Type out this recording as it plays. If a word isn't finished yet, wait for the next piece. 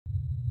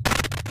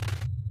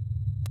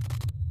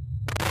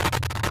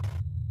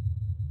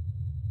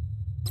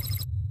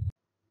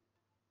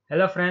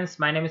Hello friends,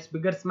 my name is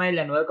Bigger Smile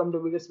and welcome to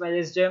Bigger Smile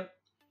SJ.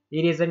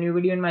 Here is a new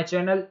video in my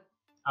channel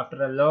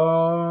after a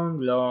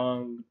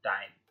long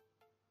time.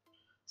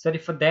 Sorry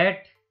for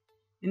that.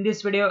 In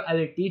this video, I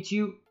will teach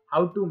you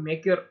how to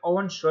make your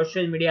own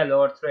social media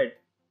lower thread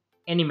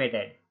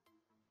animated.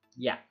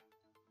 Yeah,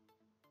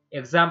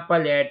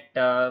 example at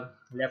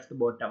left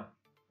bottom.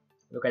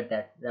 Look at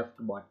that, left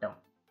bottom.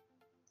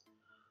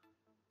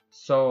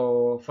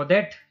 So for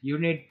that, you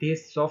need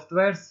these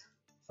softwares.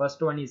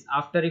 First one is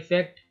After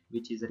Effects,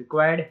 which is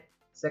required.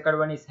 Second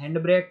one is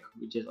Handbrake,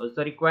 which is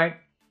also required.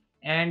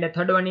 And the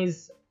third one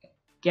is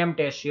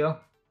camtasia.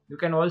 You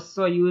can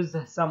also use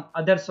some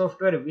other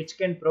software which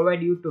can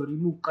provide you to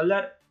remove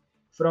color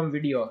from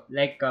video,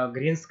 like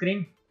green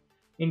screen.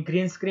 In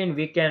green screen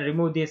we can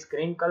remove this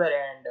green color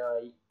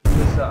and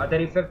use other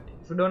effect.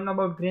 If you don't know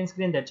about green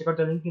screen, then check out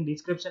the link in the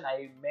description.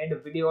 I made a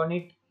video on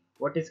it,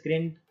 what is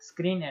green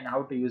screen and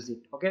how to use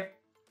it. Okay,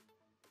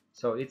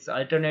 so it's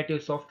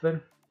alternative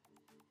software.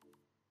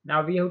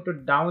 Now we have to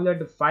download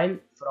the file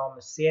from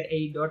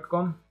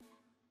shareai.com.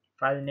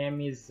 File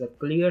name is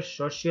Clear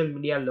Social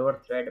Media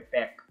Lower Thread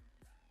Pack.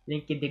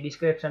 Link in the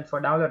description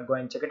for download. Go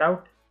and check it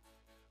out.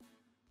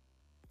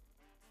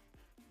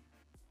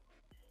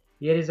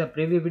 Here is a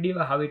preview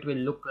video how it will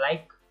look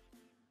like.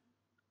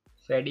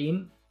 Fade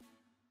in,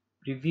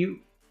 preview,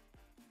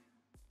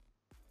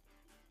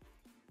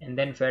 and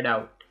then fade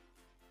out.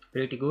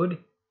 Pretty good.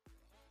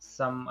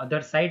 Some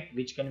other site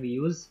which can be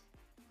used.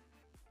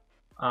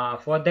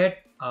 For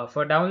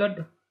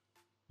download,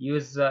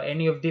 use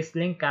any of this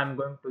link. I'm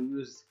going to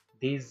use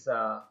this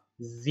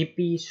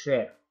zippy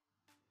share.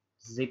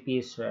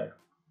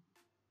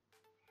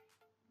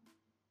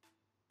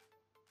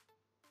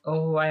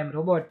 Oh, I am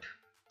robot.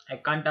 I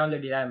can't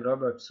download it. I am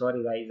robot.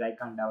 Sorry guys, I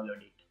can't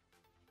download it.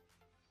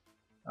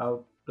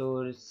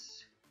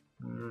 Outdoors.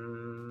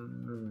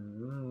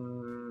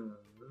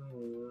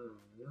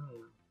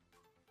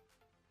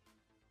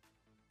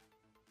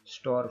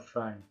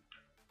 Storefront.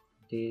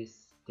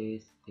 This.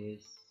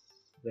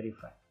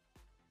 Verify.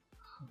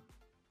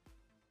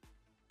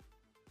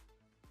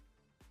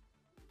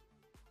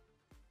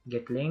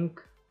 Get link.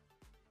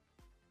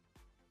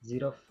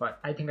 05.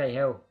 I think I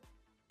have.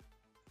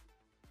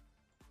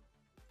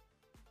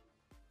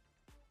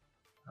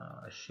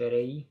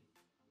 Sherei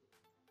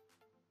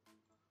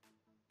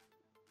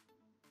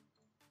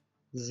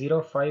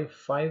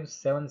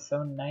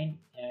 055779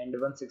 and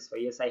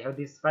 165. Yes, I have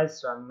this file,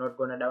 so I'm not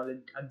gonna download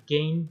it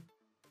again.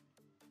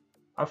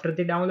 After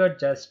the download,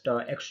 just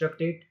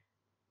extract it.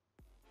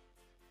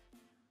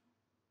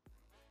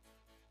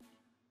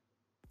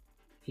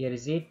 Here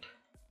is it.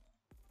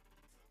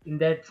 In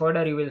that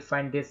folder you will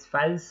find these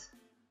files: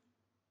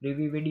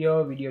 review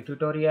video, video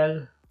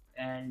tutorial,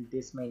 and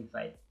this main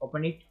file.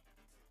 Open it.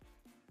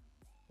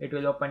 It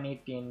will open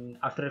it in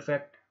After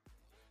Effects.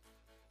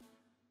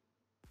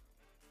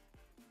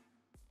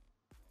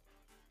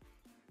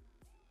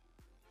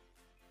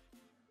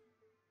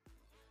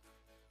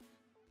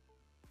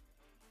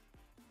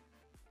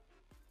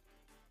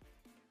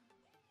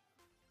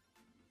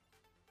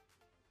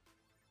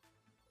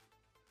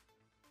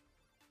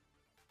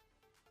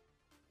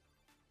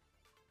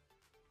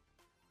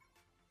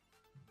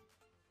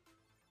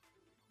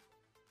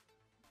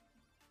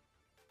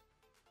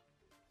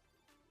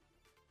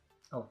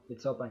 Oh,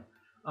 it's open.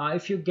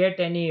 If you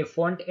get any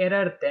font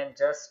error, then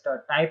just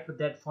type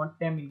that font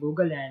name in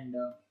Google and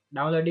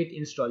download it,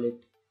 install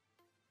it.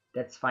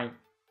 That's fine.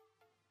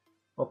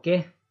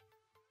 Okay.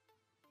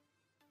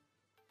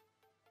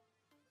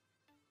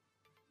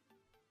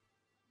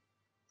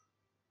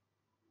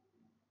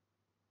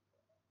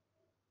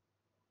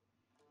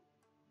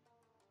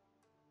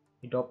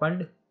 It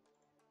opened.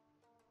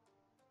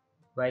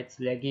 Why it's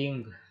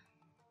lagging?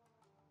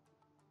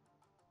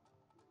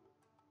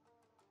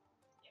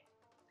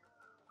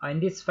 In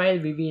this file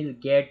we will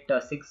get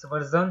 6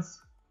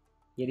 versions.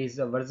 Here is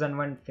a version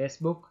 1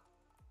 Facebook.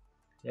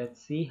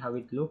 Let's see how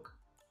it look.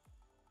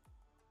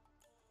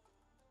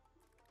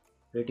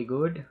 Pretty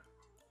good.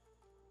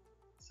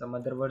 Some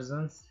other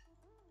versions.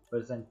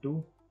 Version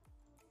 2.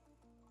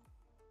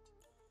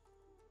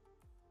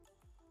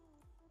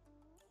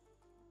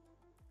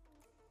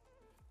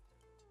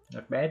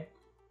 Not bad.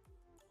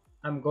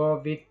 I'm go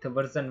with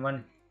version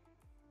 1.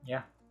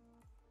 Yeah.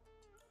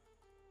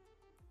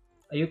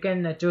 You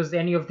can choose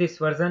any of this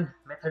version.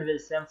 Method will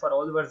same for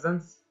all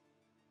versions.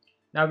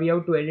 Now we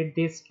have to edit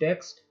this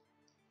text.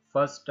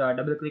 First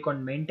double click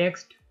on main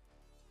text.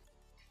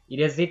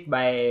 Erase it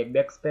by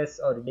backspace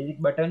or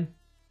delete button.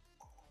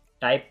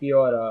 Type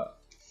your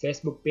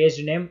Facebook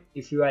page name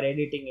if you are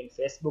editing in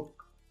Facebook.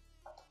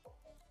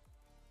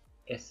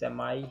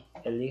 SMILE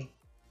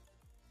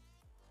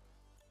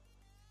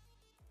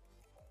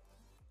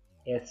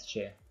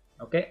SJ.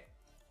 Okay.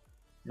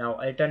 Now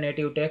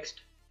alternative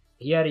text.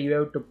 Here you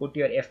have to put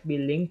your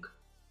FB link.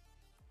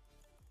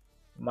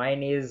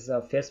 Mine is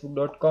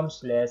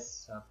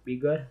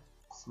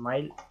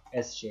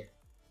facebook.com/biggersmilesj.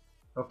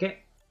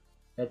 Okay,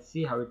 let's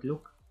see how it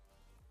look.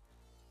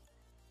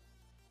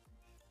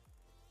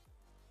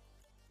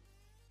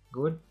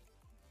 Good.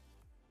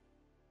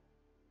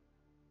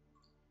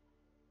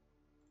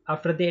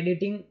 After the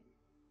editing,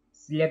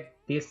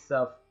 select this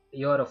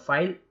your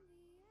file,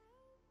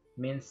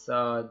 means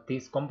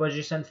this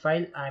composition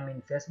file. I'm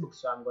in Facebook,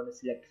 so I'm going to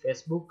select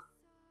Facebook.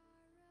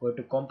 Go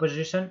to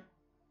composition,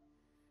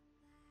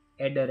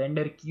 add a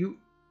render queue,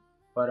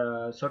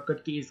 or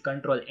shortcut key is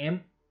Ctrl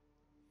M.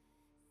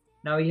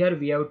 Now here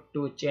we have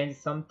to change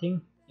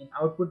something. In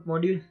output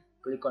module,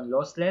 click on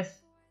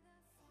lossless.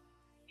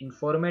 In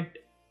format,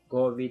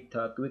 go with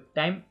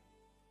QuickTime.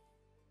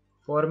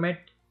 Format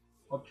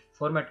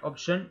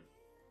option.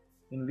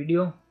 In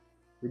video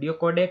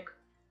codec.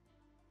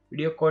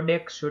 Video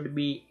codec should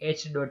be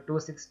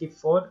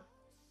H.264.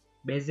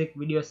 Basic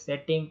video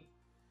setting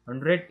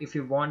 100 if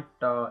you want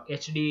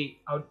HD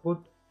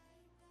output.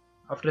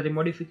 After the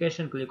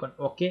modification, click on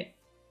OK.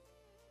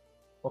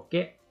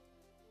 OK.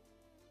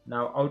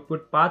 Now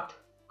output path,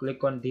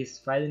 click on this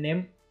file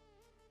name.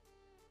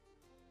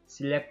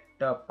 Select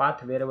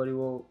path wherever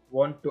you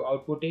want to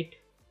output it.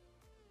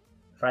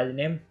 File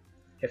name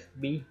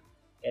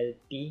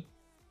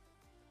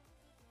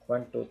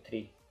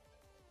FBLT123.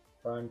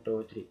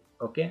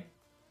 Okay.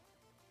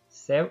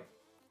 Save.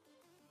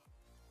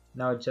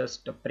 Now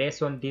just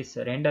press on this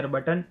render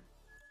button.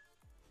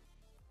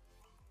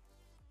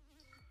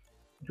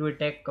 It will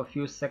take a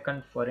few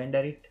seconds for render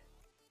it,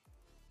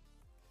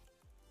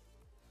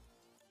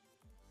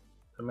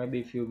 or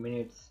maybe a few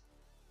minutes.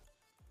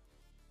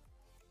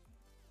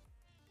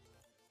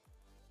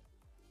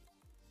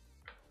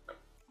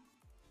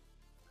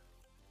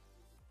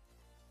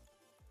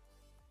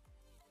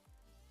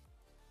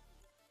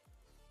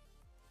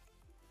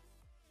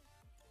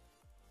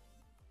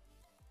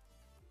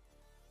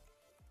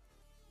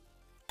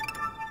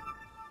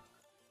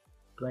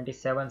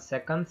 "27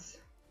 seconds.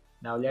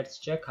 Now let's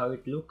check how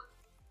it look.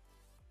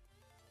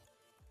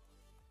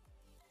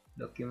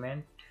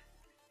 Document.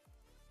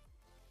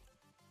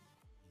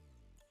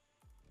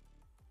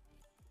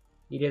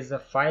 It is a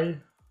file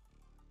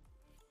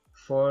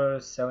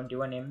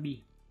 471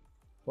 MB,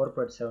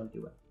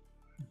 4.71.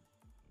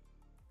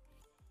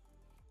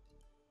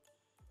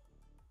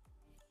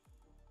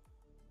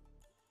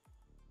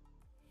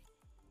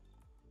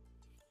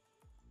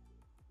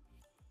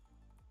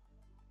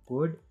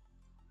 Good.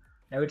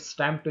 Now it's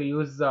time to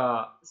use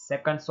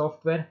second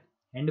software,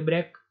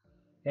 Handbrake.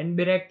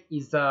 Handbrake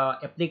is a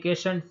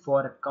application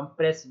for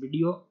compress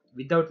video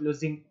without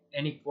losing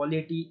any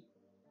quality.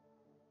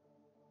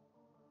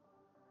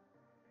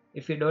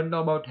 If you don't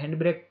know about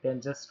Handbrake,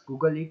 then just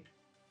Google it.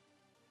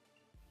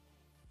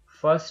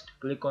 First,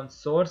 click on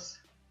source,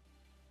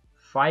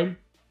 file,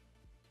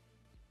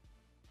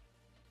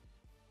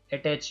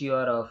 attach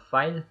your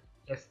file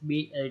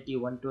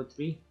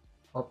FBLT123,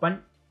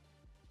 open.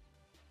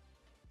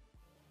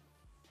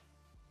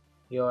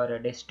 Your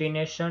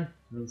destination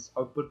means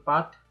output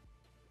path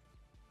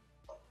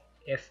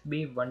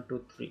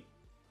FB123.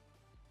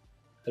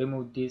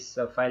 Remove this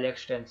file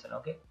extension.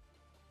 Okay,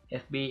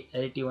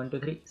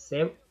 FBLT123.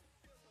 Save.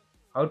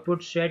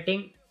 Output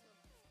setting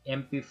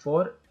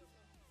MP4,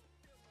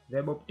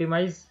 web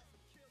optimize,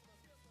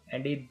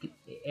 and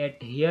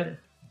at here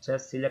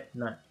just select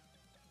none.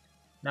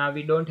 Now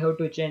we don't have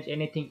to change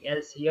anything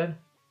else here,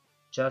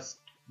 just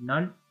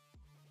none,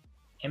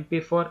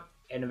 MP4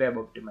 and web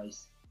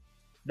optimize.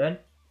 Done.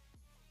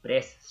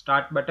 Press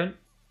start button.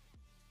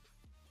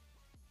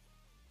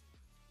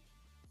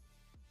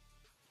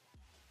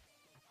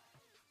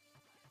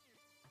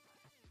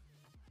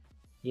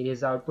 Here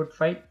is output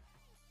file,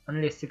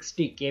 only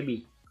 60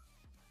 KB,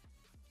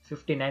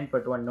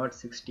 59.1, not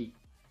 60.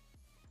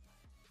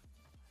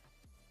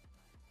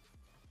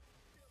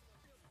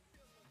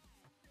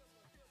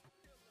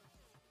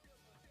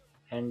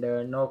 And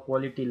no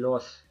quality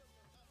loss.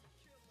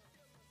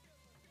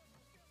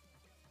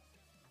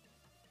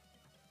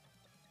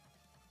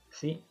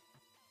 See,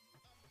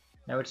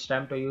 now it's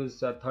time to use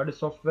third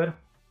software.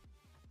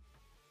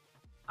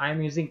 I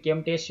am using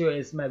Camtasia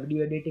as my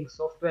video editing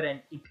software,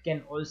 and it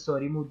can also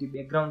remove the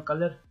background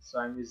color, so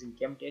I am using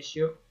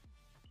Camtasia.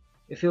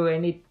 If you have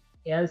any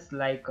else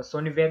like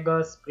Sony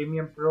Vegas,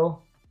 Premiere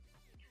Pro,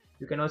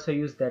 you can also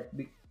use that.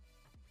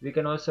 We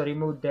can also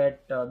remove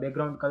that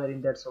background color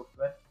in that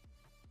software.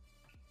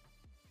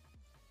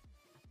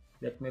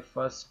 Let me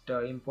first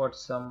import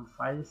some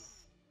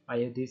files. I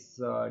have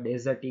this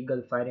Desert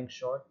Eagle firing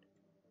shot.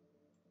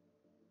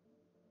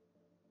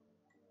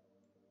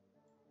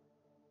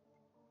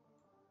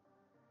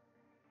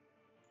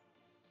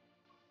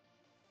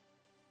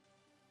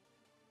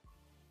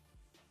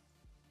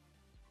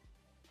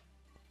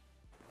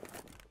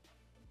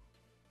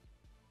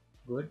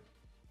 Good.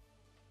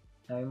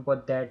 Now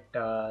import that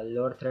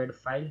lower thread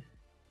file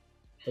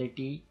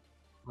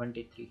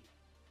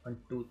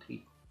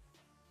LT123.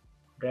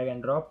 Drag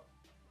and drop.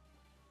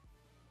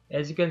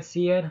 As you can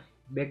see here,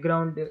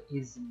 background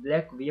is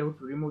black. We have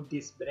to remove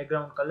this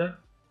background color.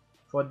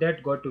 For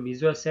that, go to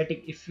visual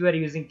setting if you are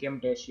using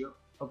Camtasia.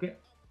 Okay,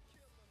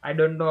 I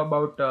don't know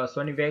about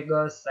Sony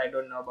Vegas, I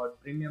don't know about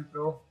Premiere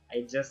Pro,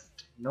 I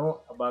just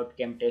know about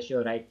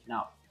Camtasia right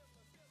now.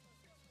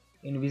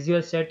 In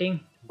visual setting,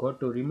 go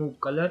to remove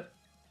color,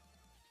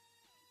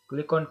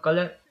 click on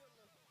color,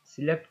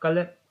 select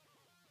color,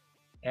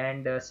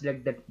 and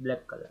select that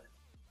black color.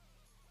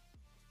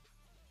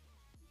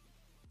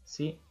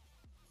 See,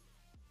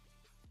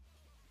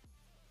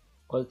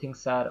 all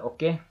things are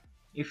okay.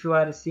 If you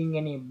are seeing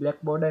any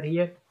black border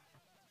here,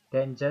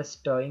 then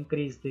just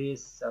increase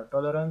this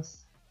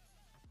tolerance.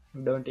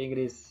 Don't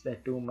increase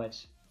too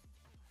much.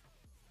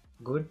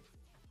 Good.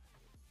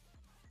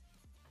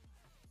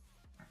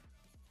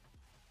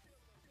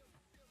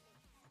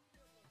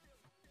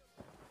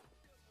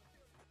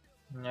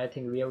 I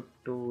think we have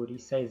to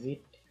resize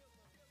it.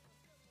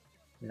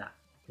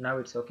 Now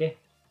it's okay.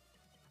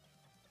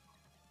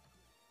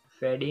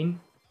 Fade in,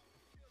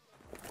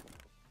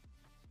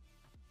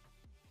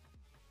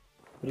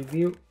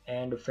 preview,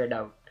 and fade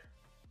out.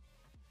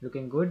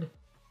 Looking good.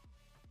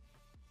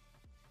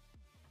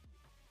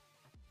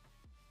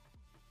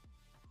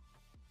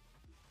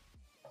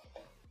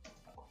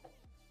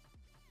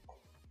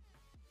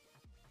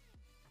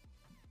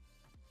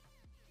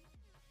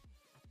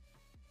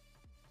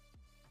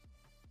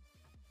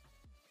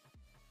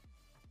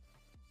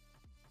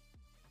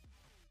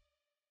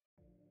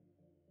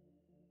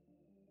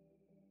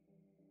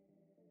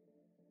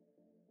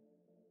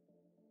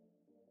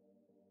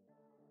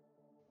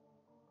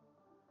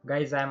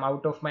 Guys, I am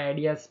out of my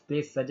ideas.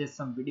 Please suggest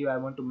some video. I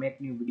want to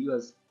make new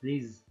videos.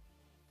 Please.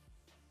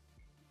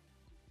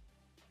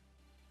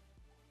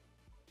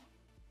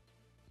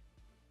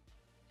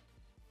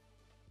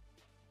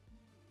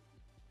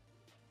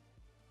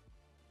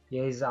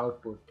 Here is the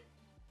output.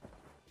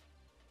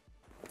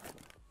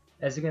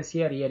 As you can see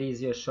here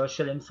is your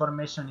social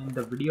information in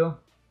the video.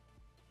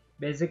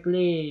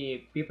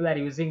 Basically, people are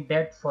using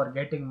that for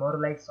getting more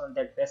likes on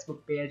that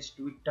Facebook page,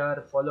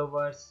 Twitter,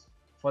 followers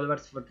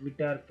for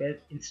Twitter,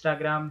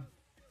 Instagram,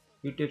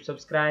 YouTube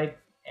subscribe,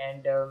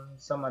 and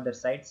some other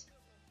sites.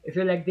 If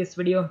you like this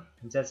video,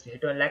 just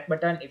hit on like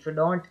button. If you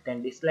don't,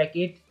 then dislike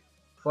it.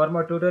 For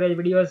more tutorial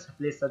videos,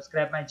 please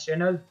subscribe my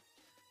channel.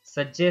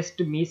 Suggest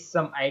me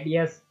some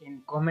ideas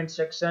in comment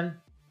section.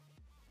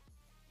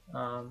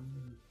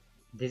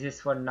 This is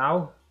for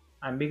now.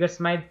 I'm Bigger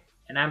Smile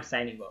and I'm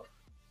signing off.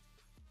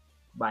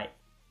 Bye.